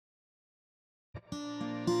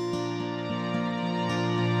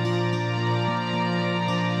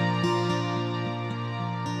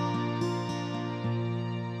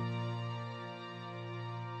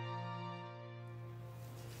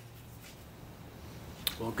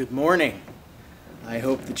Well, good morning. I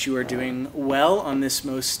hope that you are doing well on this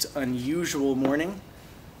most unusual morning.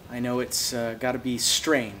 I know it's got to be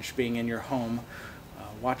strange being in your home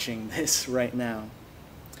watching this right now.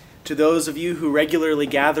 To those of you who regularly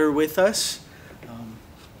gather with us,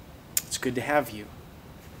 it's good to have you.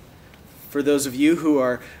 For those of you who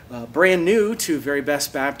are brand new to Very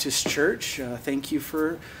Best Baptist Church, thank you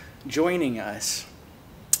for joining us.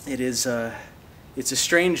 It's a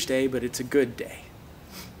strange day, but it's a good day.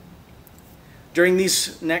 During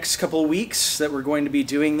these next couple of weeks that we're going to be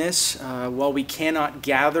doing this, while we cannot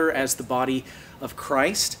gather as the body of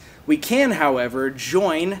Christ, we can, however,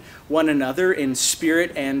 join one another in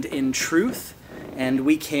spirit and in truth, and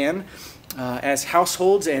we can, as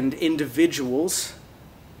households and individuals,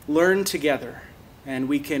 learn together, and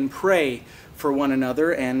we can pray for one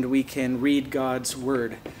another, and we can read God's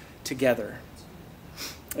Word together.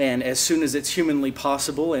 And as soon as it's humanly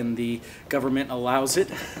possible and the government allows it,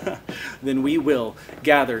 then we will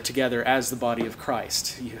gather together as the body of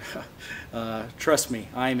Christ. Trust me,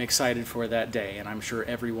 I'm excited for that day, and I'm sure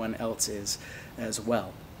everyone else is as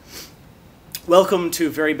well. Welcome to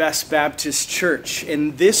Very Best Baptist Church.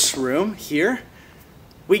 In this room here,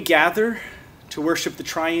 we gather to worship the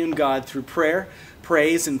triune God through prayer,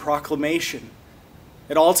 praise, and proclamation,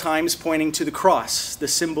 at all times pointing to the cross, the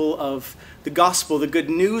symbol of the gospel, the good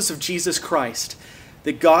news of Jesus Christ,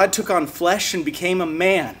 that God took on flesh and became a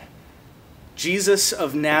man, Jesus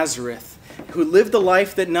of Nazareth, who lived the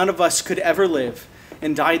life that none of us could ever live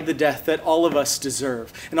and died the death that all of us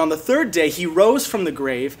deserve. And on the third day, he rose from the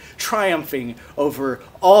grave, triumphing over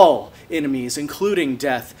all enemies, including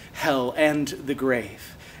death, hell, and the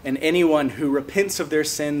grave. And anyone who repents of their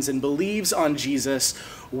sins and believes on Jesus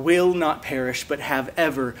will not perish, but have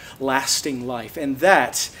everlasting life. And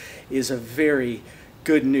that is a very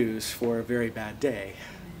good news for a very bad day.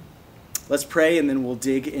 Let's pray, and then we'll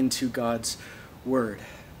dig into God's Word.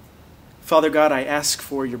 Father God, I ask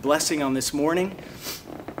for your blessing on this morning,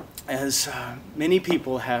 as many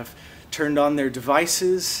people have turned on their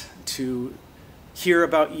devices to hear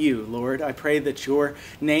about you, Lord. I pray that your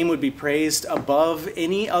name would be praised above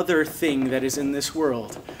any other thing that is in this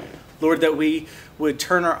world. Lord, that we would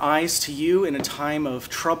turn our eyes to you in a time of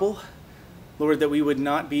trouble. Lord, that we would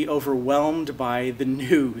not be overwhelmed by the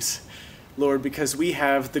news, Lord, because we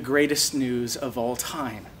have the greatest news of all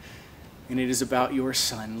time, and it is about your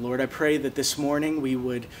Son. Lord, I pray that this morning we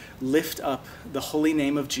would lift up the holy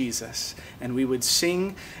name of Jesus, and we would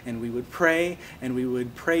sing, and we would pray, and we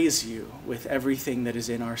would praise you with everything that is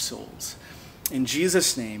in our souls. In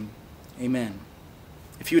Jesus' name, amen.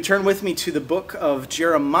 If you would turn with me to the book of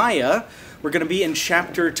Jeremiah, we're going to be in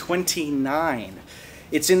chapter 29.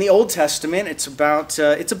 It's in the Old Testament. It's about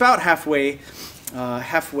halfway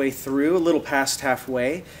through, a little past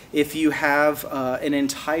halfway. If you have an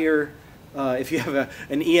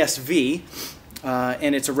ESV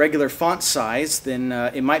and it's a regular font size, then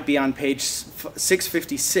it might be on page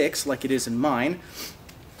 656, like it is in mine.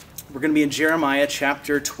 We're going to be in Jeremiah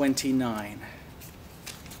chapter 29.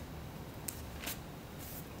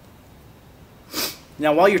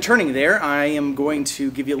 Now, while you're turning there, I am going to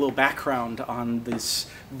give you a little background on this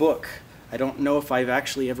book. I don't know if I've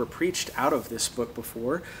actually ever preached out of this book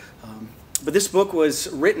before, but this book was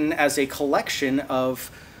written as a collection of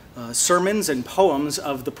sermons and poems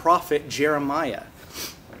of the prophet Jeremiah.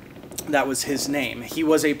 That was his name. He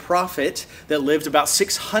was a prophet that lived about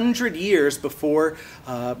 600 years before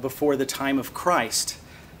the time of Christ.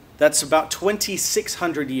 That's about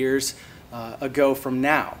 2,600 years ago from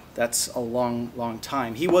now. That's a long, long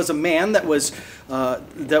time. He was a man that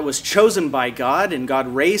was chosen by God, and God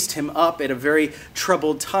raised him up at a very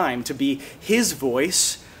troubled time to be his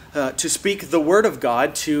voice, to speak the word of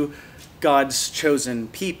God to God's chosen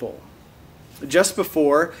people. Just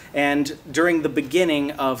before and during the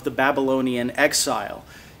beginning of the Babylonian exile.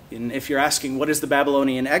 And if you're asking, what is the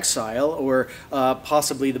Babylonian exile, or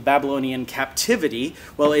possibly the Babylonian captivity,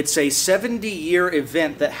 well, it's a 70-year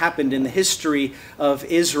event that happened in the history of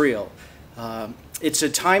Israel. It's a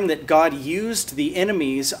time that God used the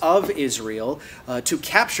enemies of Israel to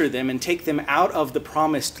capture them and take them out of the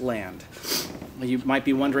promised land. You might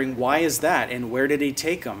be wondering, why is that, and where did he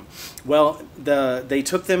take them? Well, they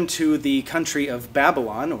took them to the country of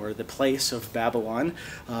Babylon, or the place of Babylon,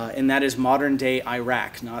 and that is modern-day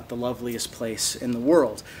Iraq, not the loveliest place in the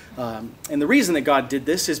world. And the reason that God did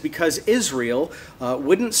this is because Israel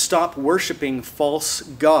wouldn't stop worshiping false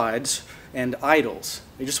gods and idols.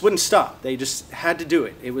 They just wouldn't stop. They just had to do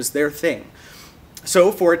it. It was their thing.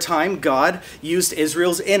 So for a time, God used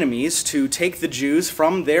Israel's enemies to take the Jews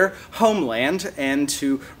from their homeland and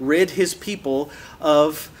to rid his people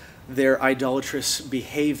of their idolatrous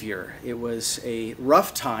behavior. It was a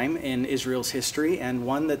rough time in Israel's history and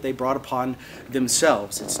one that they brought upon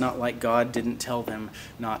themselves. It's not like God didn't tell them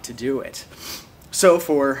not to do it. So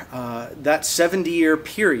for that 70-year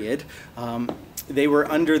period, they were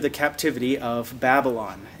under the captivity of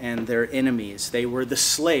Babylon and their enemies. They were the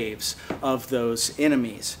slaves of those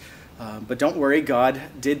enemies. But don't worry, God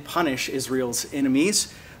did punish Israel's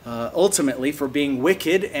enemies ultimately for being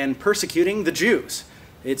wicked and persecuting the Jews.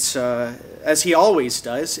 It's, as he always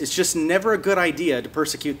does, it's just never a good idea to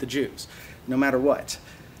persecute the Jews, no matter what.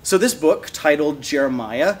 So this book, titled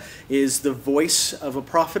Jeremiah, is the voice of a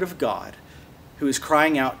prophet of God who is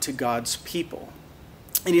crying out to God's people.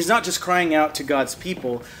 And he's not just crying out to God's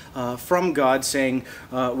people from God saying,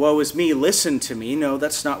 woe is me, listen to me. No,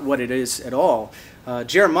 that's not what it is at all.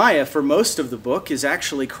 Jeremiah, for most of the book, is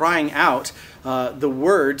actually crying out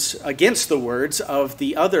against the words of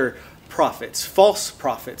the other prophets, false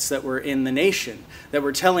prophets that were in the nation, that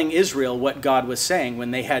were telling Israel what God was saying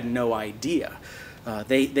when they had no idea.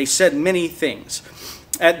 They said many things.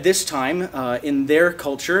 At this time, in their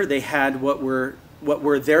culture, they had what were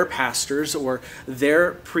their pastors or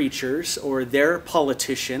their preachers or their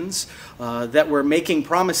politicians that were making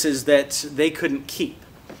promises that they couldn't keep.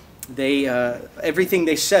 Everything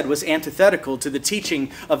they said was antithetical to the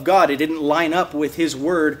teaching of God. It didn't line up with his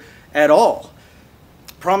word at all.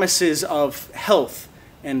 Promises of health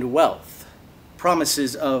and wealth,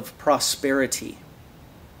 promises of prosperity.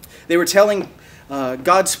 They were telling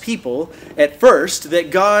God's people at first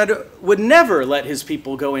that God would never let his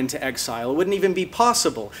people go into exile. It wouldn't even be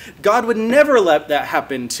possible. God would never let that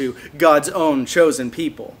happen to God's own chosen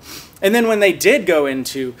people. And then when they did go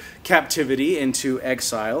into captivity, into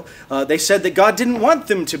exile, they said that God didn't want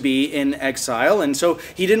them to be in exile, and so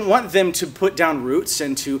he didn't want them to put down roots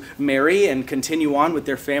and to marry and continue on with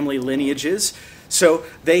their family lineages. So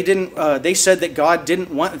they said that God didn't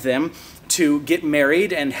want them to get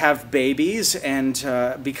married and have babies, and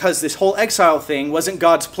because this whole exile thing wasn't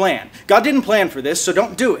God's plan. God didn't plan for this, so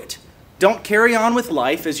don't do it. Don't carry on with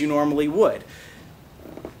life as you normally would.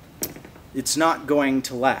 It's not going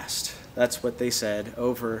to last. That's what they said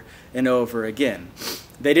over and over again.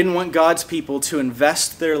 They didn't want God's people to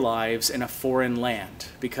invest their lives in a foreign land,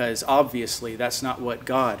 because obviously that's not what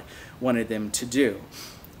God wanted them to do.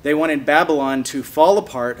 They wanted Babylon to fall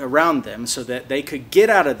apart around them so that they could get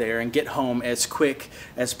out of there and get home as quick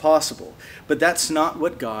as possible. But that's not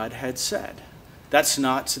what God had said. That's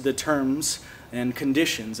not the terms and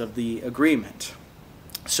conditions of the agreement.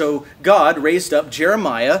 So God raised up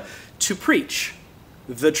Jeremiah to preach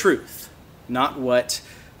the truth, not what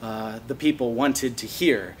the people wanted to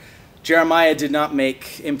hear. Jeremiah did not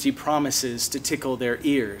make empty promises to tickle their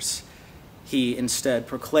ears. He instead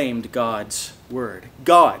proclaimed God's word,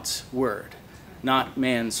 not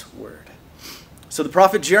man's word. So the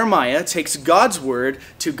prophet Jeremiah takes God's word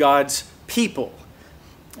to God's people.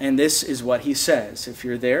 And this is what he says. If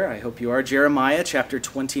you're there, I hope you are. Jeremiah chapter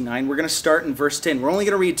 29. We're going to start in verse 10. We're only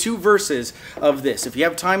going to read 2 verses of this. If you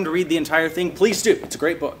have time to read the entire thing, please do. It's a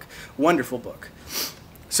great book. Wonderful book.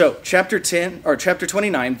 So chapter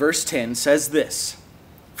 29, verse 10 says this: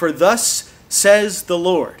 For thus says the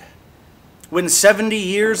Lord, when 70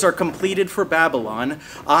 years are completed for Babylon,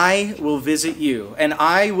 I will visit you, and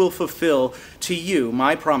I will fulfill to you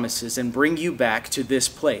my promises and bring you back to this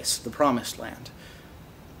place, the promised land.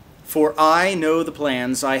 For I know the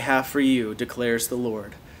plans I have for you, declares the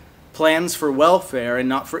Lord, plans for welfare and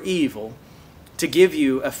not for evil, to give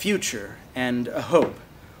you a future and a hope.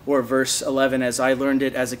 Or verse 11, as I learned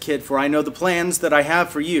it as a kid, for I know the plans that I have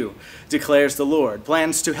for you, declares the Lord,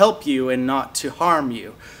 plans to help you and not to harm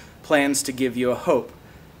you, plans to give you a hope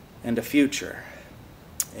and a future.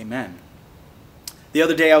 Amen. The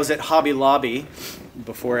other day I was at Hobby Lobby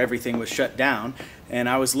before everything was shut down, and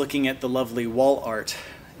I was looking at the lovely wall art.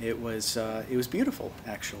 It was beautiful,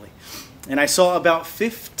 actually. And I saw about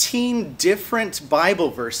 15 different Bible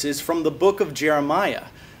verses from the book of Jeremiah.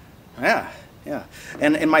 Yeah.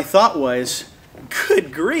 And my thought was,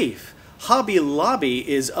 good grief, Hobby Lobby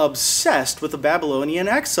is obsessed with the Babylonian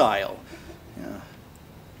exile. Yeah.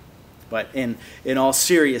 But in all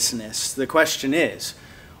seriousness, the question is,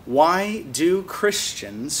 why do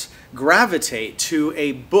Christians gravitate to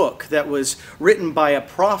a book that was written by a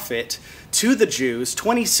prophet to the Jews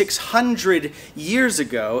 2,600 years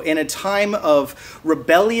ago in a time of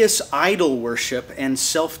rebellious idol worship and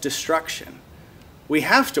self-destruction? We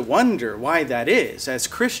have to wonder why that is as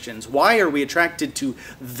Christians. Why are we attracted to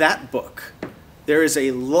that book? There is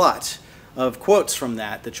a lot of quotes from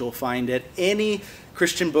that you'll find at any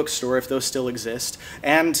Christian bookstore, if those still exist,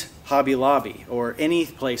 and Hobby Lobby, or any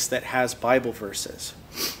place that has Bible verses.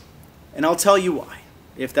 And I'll tell you why.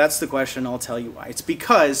 If that's the question, I'll tell you why. It's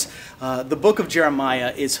because the book of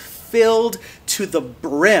Jeremiah is filled to the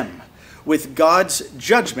brim with God's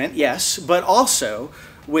judgment, yes, but also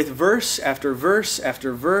with verse after verse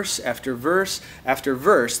after verse after verse after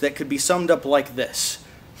verse that could be summed up like this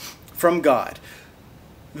from God.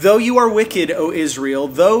 Though you are wicked, O Israel,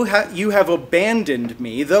 though you have abandoned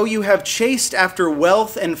me, though you have chased after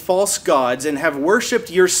wealth and false gods and have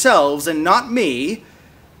worshipped yourselves and not me,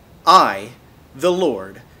 I, the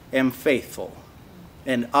Lord, am faithful,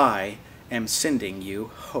 and I am sending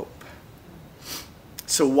you hope.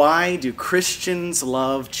 So why do Christians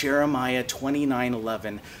love Jeremiah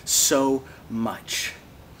 29:11 so much?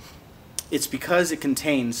 It's because it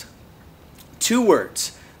contains two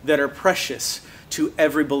words that are precious to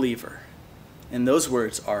every believer. And those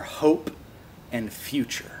words are hope and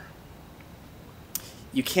future.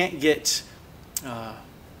 You can't get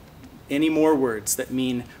any more words that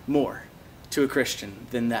mean more to a Christian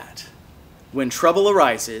than that. When trouble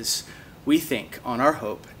arises, we think on our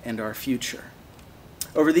hope and our future.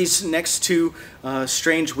 Over these next two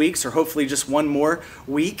strange weeks, or hopefully just one more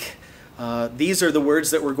week, these are the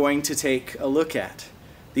words that we're going to take a look at.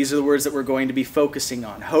 These are the words that we're going to be focusing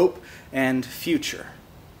on, hope and future.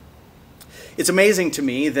 It's amazing to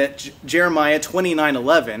me that Jeremiah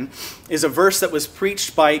 29:11 is a verse that was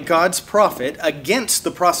preached by God's prophet against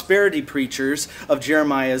the prosperity preachers of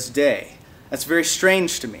Jeremiah's day. That's very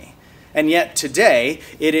strange to me. And yet today,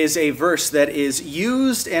 it is a verse that is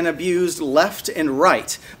used and abused left and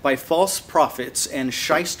right by false prophets and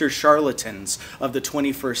shyster charlatans of the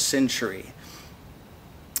 21st century.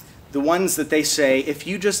 The ones that they say, if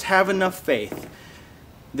you just have enough faith,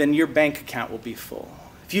 then your bank account will be full.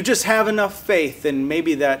 If you just have enough faith, then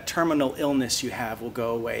maybe that terminal illness you have will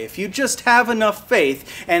go away. If you just have enough faith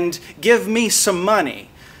and give me some money,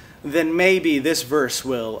 then maybe this verse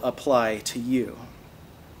will apply to you.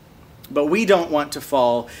 But we don't want to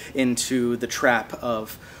fall into the trap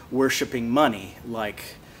of worshiping money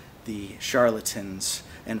like the charlatans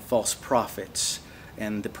and false prophets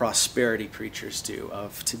and the prosperity preachers do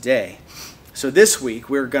of today. So this week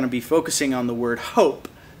we're going to be focusing on the word hope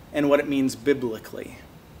and what it means biblically.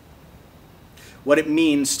 What it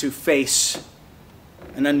means to face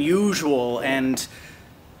an unusual and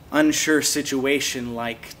unsure situation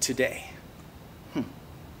like today.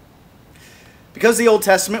 Because the Old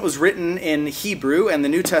Testament was written in Hebrew and the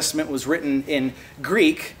New Testament was written in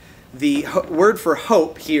Greek, the word for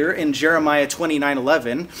hope here in Jeremiah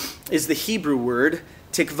 29:11 is the Hebrew word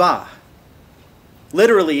tikvah.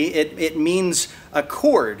 Literally, it means a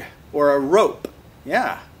cord or a rope.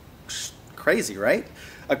 Yeah, crazy, right?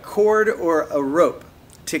 A cord or a rope,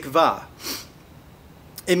 tikvah.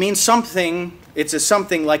 It means something, it's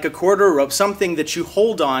something like a cord or a rope, something that you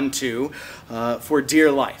hold on to for dear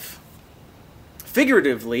life.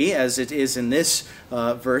 Figuratively, as it is in this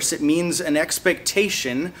verse, it means an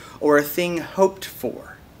expectation or a thing hoped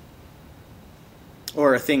for.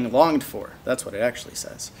 Or a thing longed for. That's what it actually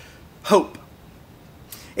says. Hope.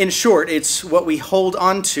 In short, it's what we hold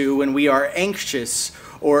on to when we are anxious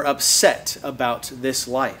or upset about this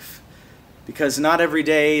life. Because not every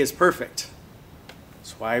day is perfect.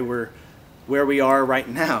 That's why we're where we are right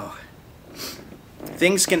now.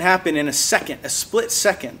 Things can happen in a second, a split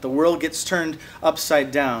second. The world gets turned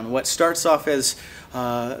upside down. What starts off as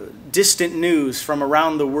distant news from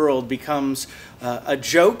around the world becomes a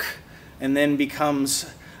joke, and then becomes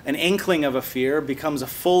an inkling of a fear, becomes a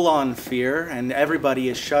full-on fear, and everybody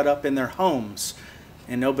is shut up in their homes,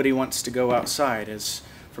 and nobody wants to go outside as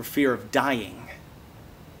for fear of dying.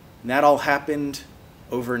 And that all happened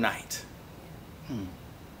overnight.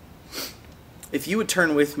 If you would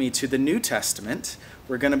turn with me to the New Testament,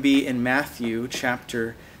 we're going to be in Matthew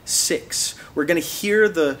chapter 6. We're going to hear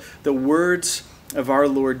the words of our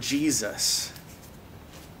Lord Jesus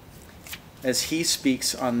as he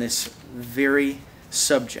speaks on this very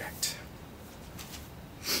subject.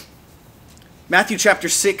 Matthew chapter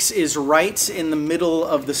 6 is right in the middle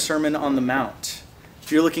of the Sermon on the Mount. If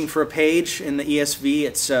you're looking for a page in the ESV,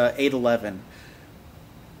 it's 811.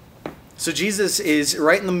 So Jesus is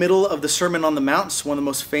right in the middle of the Sermon on the Mount. It's one of the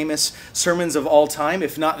most famous sermons of all time,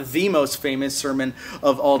 if not the most famous sermon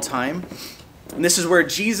of all time. And this is where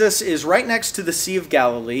Jesus is right next to the Sea of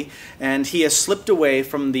Galilee, and he has slipped away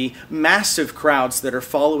from the massive crowds that are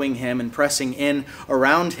following him and pressing in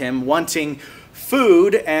around him, wanting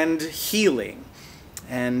food and healing.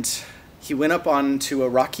 And he went up onto a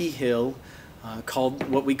rocky hill called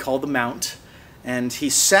what we call the Mount, and he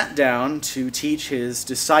sat down to teach his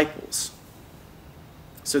disciples.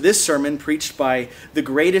 So this sermon, preached by the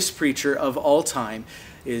greatest preacher of all time,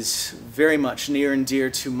 is very much near and dear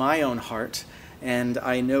to my own heart, and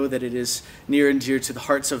I know that it is near and dear to the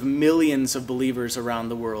hearts of millions of believers around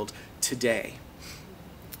the world today.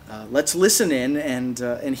 Let's listen in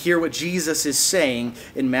and hear what Jesus is saying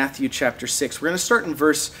in Matthew chapter 6. We're going to start in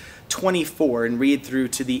verse 24 and read through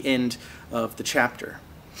to the end of the chapter.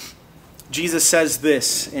 Jesus says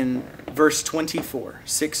this in verse 24,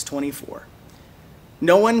 6:24.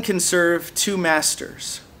 No one can serve two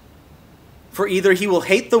masters, for either he will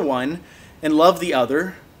hate the one and love the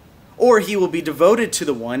other, or he will be devoted to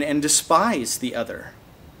the one and despise the other.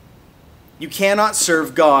 You cannot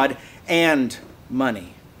serve God and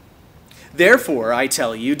money. Therefore, I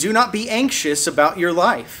tell you, do not be anxious about your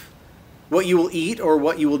life, what you will eat or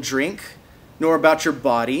what you will drink, nor about your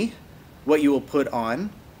body, what you will put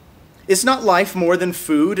on. Is not life more than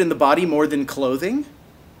food and the body more than clothing?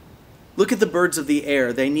 Look at the birds of the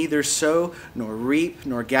air. They neither sow nor reap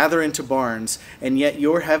nor gather into barns, and yet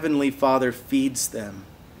your heavenly Father feeds them.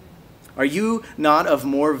 Are you not of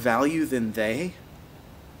more value than they?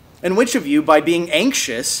 And which of you, by being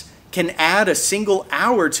anxious, can add a single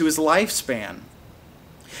hour to his lifespan?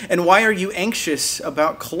 And why are you anxious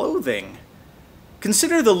about clothing?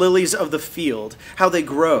 Consider the lilies of the field, how they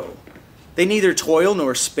grow. They neither toil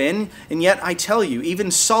nor spin, and yet I tell you,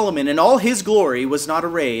 even Solomon in all his glory was not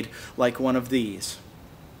arrayed like one of these.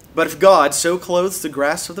 But if God so clothes the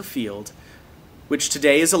grass of the field, which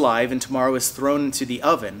today is alive and tomorrow is thrown into the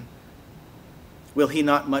oven, will he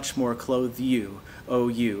not much more clothe you, O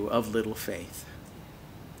you of little faith?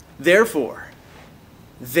 Therefore,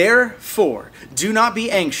 do not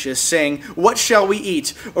be anxious, saying, what shall we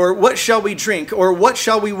eat, or what shall we drink, or what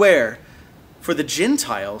shall we wear? For the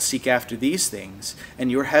Gentiles seek after these things,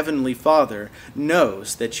 and your heavenly Father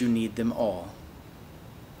knows that you need them all.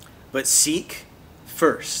 But seek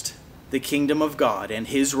first the kingdom of God and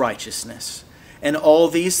his righteousness, and all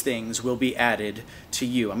these things will be added to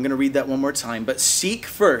you. I'm going to read that one more time. But seek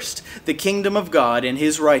first the kingdom of God and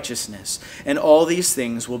his righteousness, and all these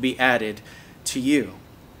things will be added to you.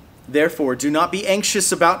 Therefore, do not be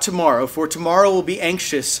anxious about tomorrow, for tomorrow will be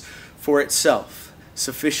anxious for itself.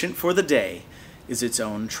 Sufficient for the day is its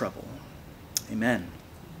own trouble. Amen.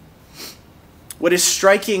 What is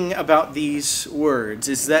striking about these words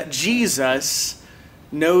is that Jesus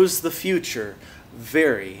knows the future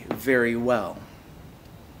very, very well.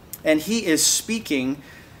 And he is speaking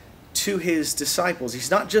to his disciples.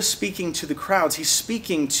 He's not just speaking to the crowds, he's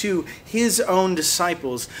speaking to his own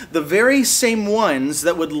disciples, the very same ones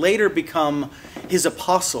that would later become his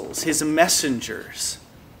apostles, his messengers.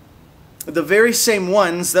 The very same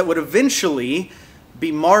ones that would eventually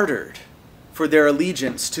be martyred for their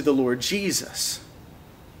allegiance to the Lord Jesus.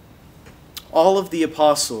 All of the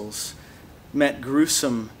apostles met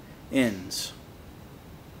gruesome ends.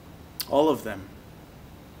 All of them.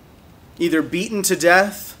 Either beaten to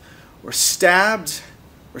death, or stabbed,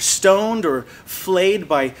 or stoned, or flayed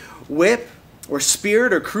by whip, or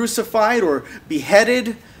speared, or crucified, or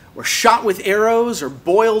beheaded, or shot with arrows, or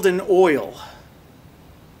boiled in oil.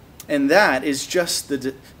 And that is just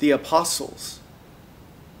the apostles.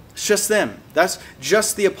 It's just them. That's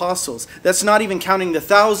just the apostles. That's not even counting the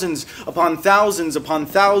thousands upon thousands upon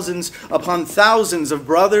thousands upon thousands of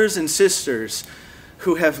brothers and sisters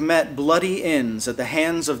who have met bloody ends at the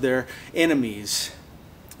hands of their enemies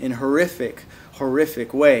in horrific,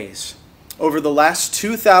 horrific ways. Over the last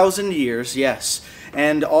 2,000 years, yes,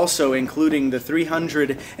 and also including the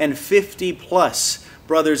 350 plus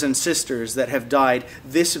brothers and sisters that have died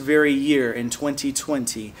this very year in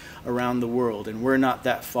 2020 around the world, and we're not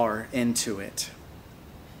that far into it.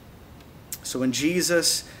 So when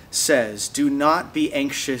Jesus says, do not be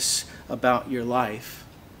anxious about your life,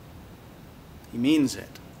 he means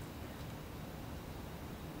it.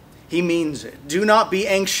 He means it. Do not be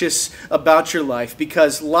anxious about your life,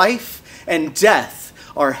 because life and death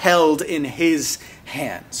are held in his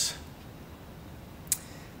hands.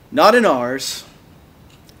 Not in ours,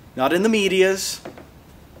 not in the media's,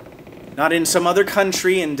 not in some other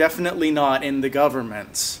country, and definitely not in the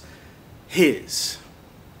government's. His.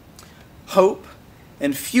 Hope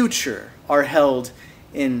and future are held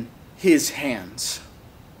in his hands.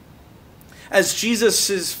 As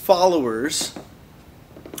Jesus' followers,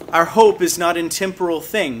 our hope is not in temporal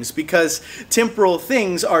things, because temporal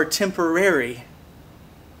things are temporary.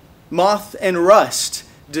 Moth and rust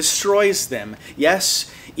destroys them.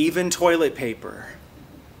 Yes, even toilet paper.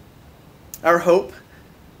 Our hope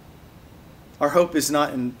is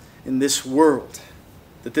not in this world,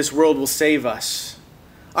 that this world will save us.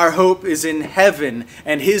 Our hope is in heaven,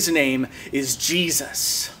 and his name is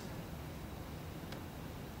Jesus.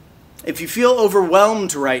 If you feel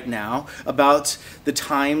overwhelmed right now about the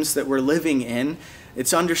times that we're living in,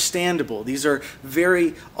 it's understandable. These are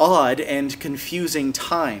very odd and confusing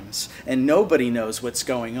times, and nobody knows what's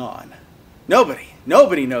going on.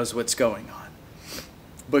 Nobody knows what's going on.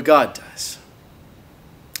 But God does.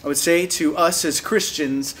 I would say to us as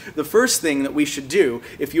Christians, the first thing that we should do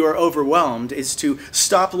if you are overwhelmed is to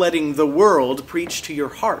stop letting the world preach to your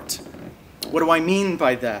heart. What do I mean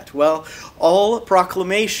by that? Well, all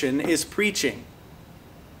proclamation is preaching.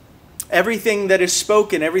 Everything that is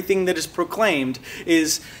spoken, everything that is proclaimed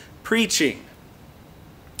is preaching.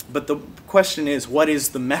 But the question is, what is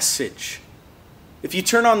the message? If you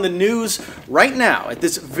turn on the news right now, at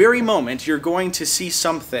this very moment, you're going to see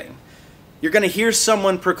something. You're going to hear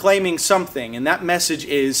someone proclaiming something, and that message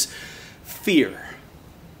is fear.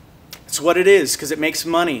 It's what it is, because it makes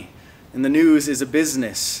money, and the news is a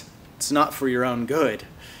business. It's not for your own good.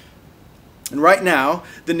 And right now,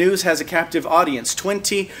 the news has a captive audience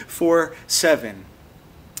 24/7.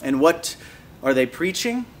 And what are they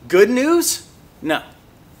preaching? Good news? No,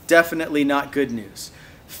 definitely not good news.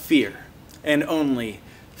 Fear, and only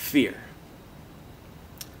fear.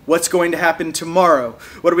 What's going to happen tomorrow?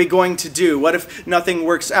 What are we going to do? What if nothing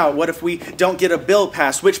works out? What if we don't get a bill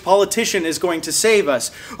passed? Which politician is going to save us?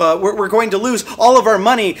 We're going to lose all of our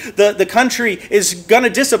money. The country is going to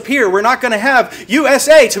disappear. We're not going to have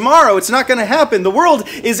USA tomorrow. It's not going to happen. The world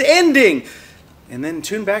is ending. And then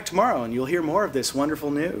tune back tomorrow and you'll hear more of this wonderful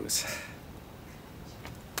news.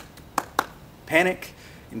 Panic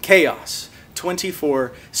and chaos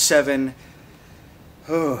 24/7.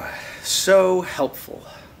 Oh, so helpful.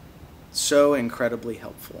 So incredibly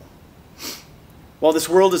helpful. While this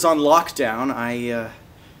world is on lockdown, I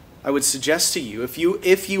would suggest to you,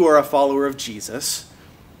 if you are a follower of Jesus,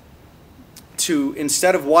 to,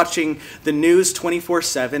 instead of watching the news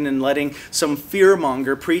 24/7 and letting some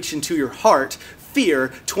fearmonger preach into your heart,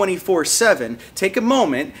 fear 24/7, take a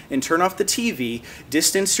moment and turn off the TV,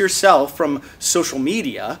 distance yourself from social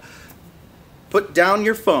media, put down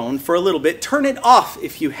your phone for a little bit, turn it off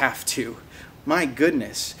if you have to. My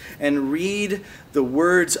goodness. And read the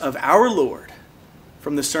words of our Lord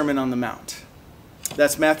from the Sermon on the Mount.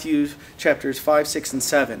 That's Matthew chapters 5, 6, and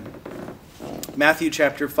 7. Matthew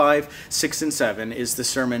chapter 5, 6, and 7 is the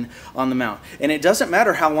Sermon on the Mount. And it doesn't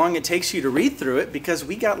matter how long it takes you to read through it because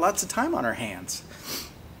we got lots of time on our hands.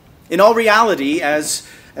 In all reality, as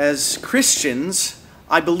Christians,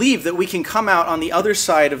 I believe that we can come out on the other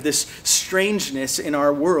side of this strangeness in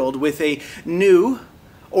our world with a new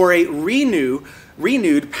or a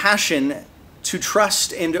renewed passion to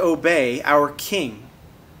trust and obey our King.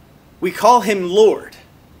 We call him Lord,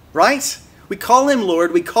 right? We call him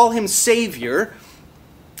Lord, we call him Savior,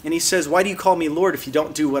 and he says, why do you call me Lord if you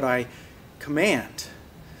don't do what I command?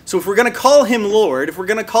 So if we're going to call him Lord, if we're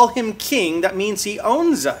going to call him King, that means he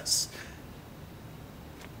owns us.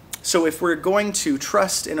 So if we're going to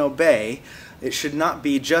trust and obey, it should not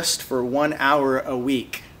be just for 1 hour a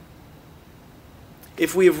week.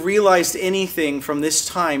 If we have realized anything from this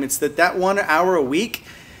time, it's that 1 hour a week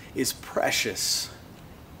is precious.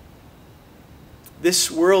 This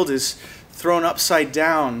world is thrown upside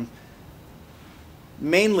down,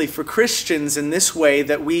 mainly for Christians in this way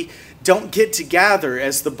that we don't get to gather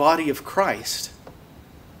as the body of Christ.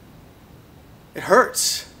 It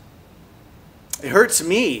hurts. It hurts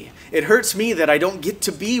me. It hurts me that I don't get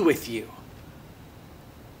to be with you.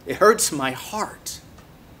 It hurts my heart.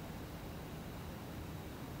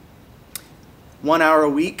 1 hour a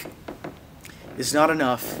week is not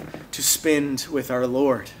enough to spend with our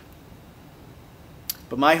Lord.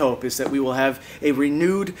 But my hope is that we will have a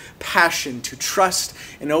renewed passion to trust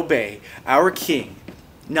and obey our King,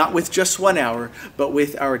 not with just 1 hour, but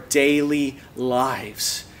with our daily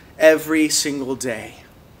lives, every single day,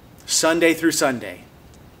 Sunday through Sunday,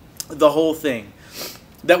 the whole thing.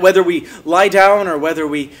 That whether we lie down or whether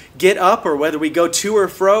we get up or whether we go to or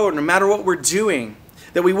fro, or no matter what we're doing,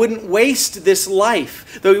 that we wouldn't waste this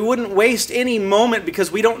life, that we wouldn't waste any moment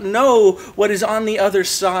because we don't know what is on the other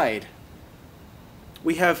side.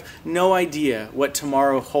 We have no idea what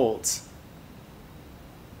tomorrow holds.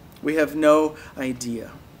 We have no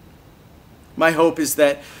idea. My hope is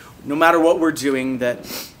that no matter what we're doing, that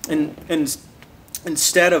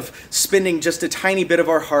instead of spending just a tiny bit of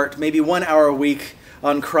our heart, maybe 1 hour a week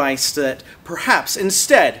on Christ, that perhaps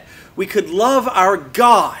instead we could love our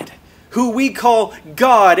God, who we call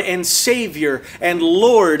God and Savior and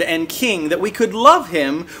Lord and King, that we could love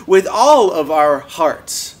him with all of our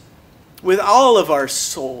hearts, with all of our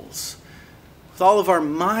souls, with all of our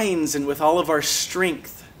minds and with all of our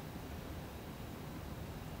strength.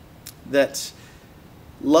 That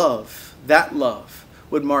love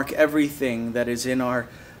would mark everything that is in our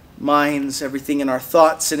minds, everything in our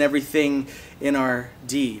thoughts, and everything in our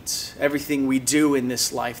deeds, everything we do in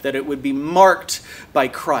this life, that it would be marked by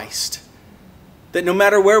Christ. That no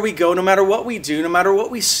matter where we go, no matter what we do, no matter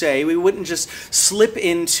what we say, we wouldn't just slip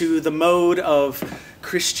into the mode of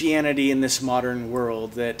Christianity in this modern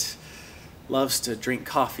world that loves to drink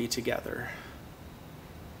coffee together.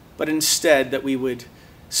 But instead that we would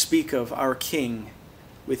speak of our King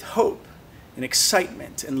with hope and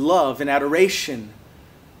excitement and love and adoration.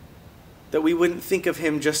 That we wouldn't think of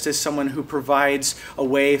him just as someone who provides a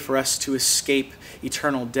way for us to escape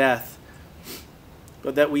eternal death,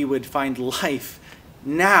 but that we would find life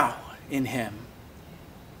now in him.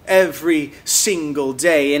 Every single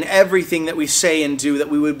day, in everything that we say and do, that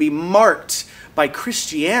we would be marked by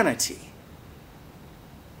Christianity.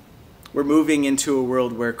 We're moving into a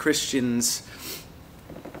world where Christians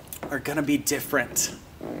are going to be different.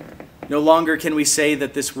 No longer can we say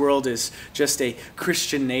that this world is just a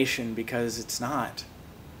Christian nation, because it's not.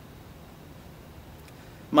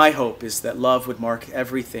 My hope is that love would mark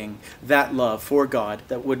everything, that love for God,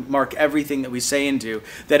 that would mark everything that we say and do,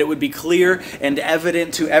 that it would be clear and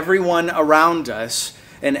evident to everyone around us,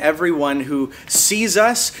 and everyone who sees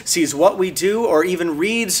us, sees what we do, or even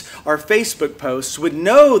reads our Facebook posts would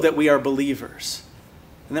know that we are believers,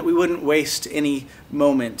 and that we wouldn't waste any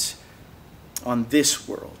moment on this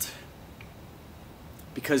world.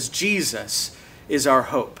 Because Jesus is our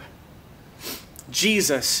hope.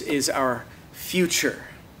 Jesus is our future.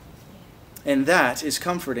 And that is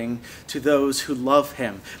comforting to those who love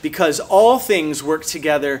him. Because all things work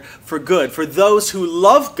together for good, for those who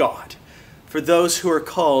love God, for those who are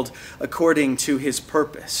called according to his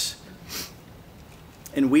purpose.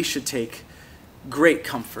 And we should take great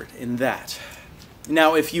comfort in that.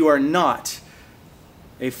 Now, if you are not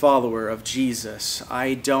a follower of Jesus,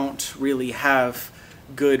 I don't really have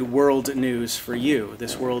good world news for you.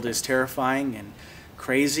 This world is terrifying and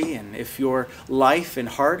crazy, and if your life and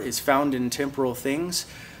heart is found in temporal things,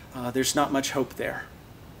 there's not much hope there.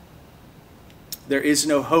 There is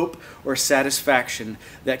no hope or satisfaction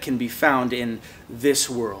that can be found in this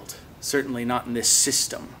world, certainly not in this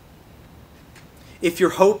system. If your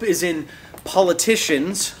hope is in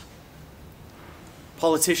politicians,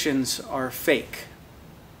 politicians are fake.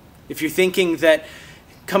 If you're thinking that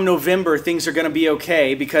come November, things are going to be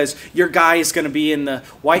okay because your guy is going to be in the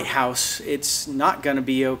White House, it's not going to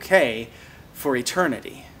be okay for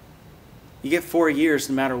eternity. You get 4 years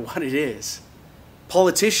no matter what it is.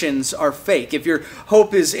 Politicians are fake. If your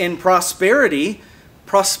hope is in prosperity,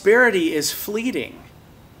 prosperity is fleeting.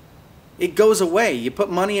 It goes away. You put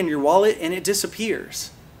money in your wallet and it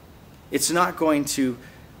disappears. It's not going to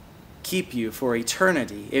keep you for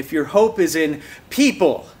eternity. If your hope is in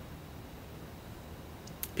people,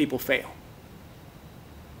 people fail.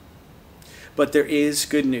 But there is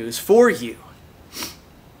good news for you.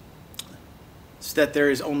 It's that there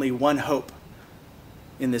is only one hope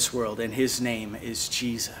in this world, and his name is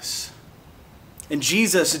Jesus. And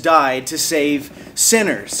Jesus died to save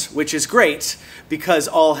sinners, which is great because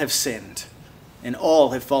all have sinned and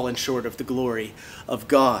all have fallen short of the glory of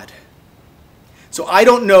God. So I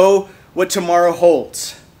don't know what tomorrow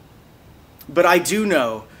holds, but I do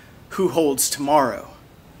know who holds tomorrow.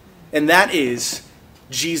 And that is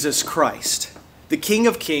Jesus Christ, the King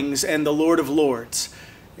of Kings and the Lord of Lords.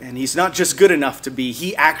 And he's not just good enough to be,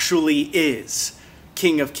 he actually is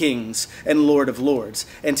King of Kings and Lord of Lords.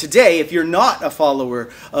 And today, if you're not a follower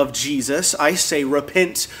of Jesus, I say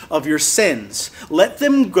repent of your sins. Let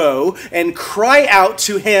them go and cry out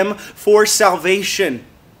to him for salvation.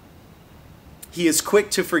 He is quick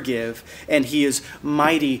to forgive and he is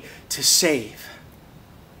mighty to save.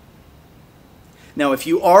 Now, if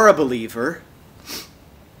you are a believer,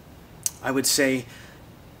 I would say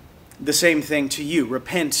the same thing to you.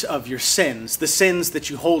 Repent of your sins, the sins that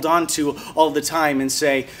you hold on to all the time and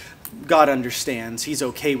say, God understands. He's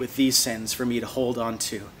okay with these sins for me to hold on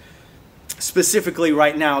to. Specifically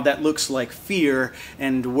right now, that looks like fear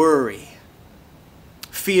and worry.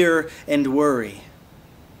 Fear and worry.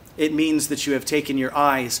 It means that you have taken your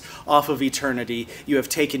eyes off of eternity. You have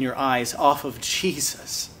taken your eyes off of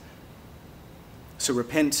Jesus. So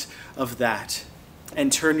repent of that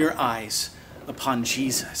and turn your eyes upon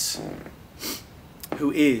Jesus,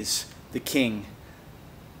 who is the King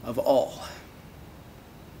of all.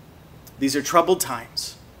 These are troubled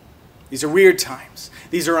times. These are weird times.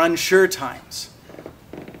 These are unsure times.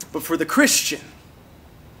 But for the Christian,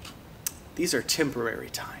 these are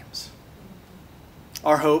temporary times.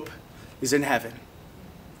 Our hope is in heaven,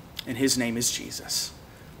 and his name is Jesus.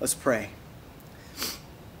 Let's pray.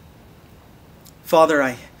 Father,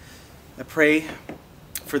 I pray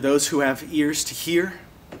for those who have ears to hear.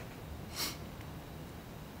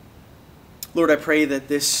 Lord, I pray that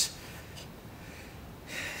this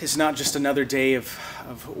is not just another day of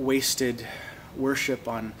wasted worship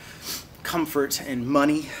on comfort and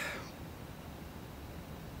money.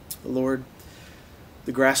 Lord,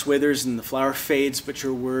 the grass withers and the flower fades, but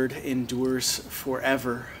your word endures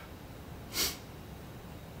forever.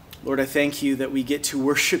 Lord, I thank you that we get to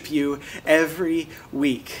worship you every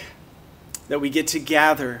week, that we get to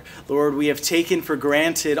gather. Lord, we have taken for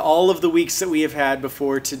granted all of the weeks that we have had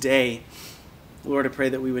before today. Lord, I pray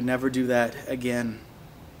that we would never do that again.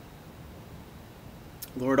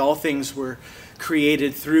 Lord, all things were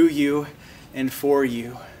created through you and for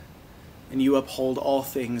you, and you uphold all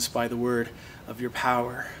things by the word of your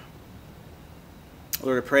power.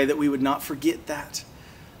 Lord, I pray that we would not forget that.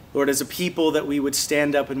 Lord, as a people, that we would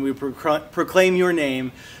stand up and we would proclaim your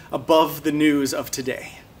name above the news of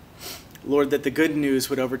today. Lord, that the good news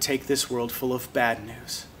would overtake this world full of bad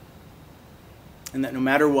news. And that no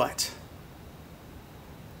matter what,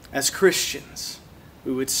 as Christians,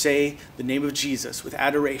 we would say the name of Jesus with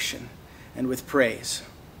adoration and with praise.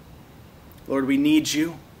 Lord, we need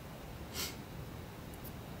you,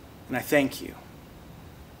 and I thank you.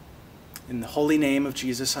 In the holy name of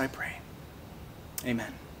Jesus I pray.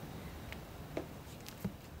 Amen.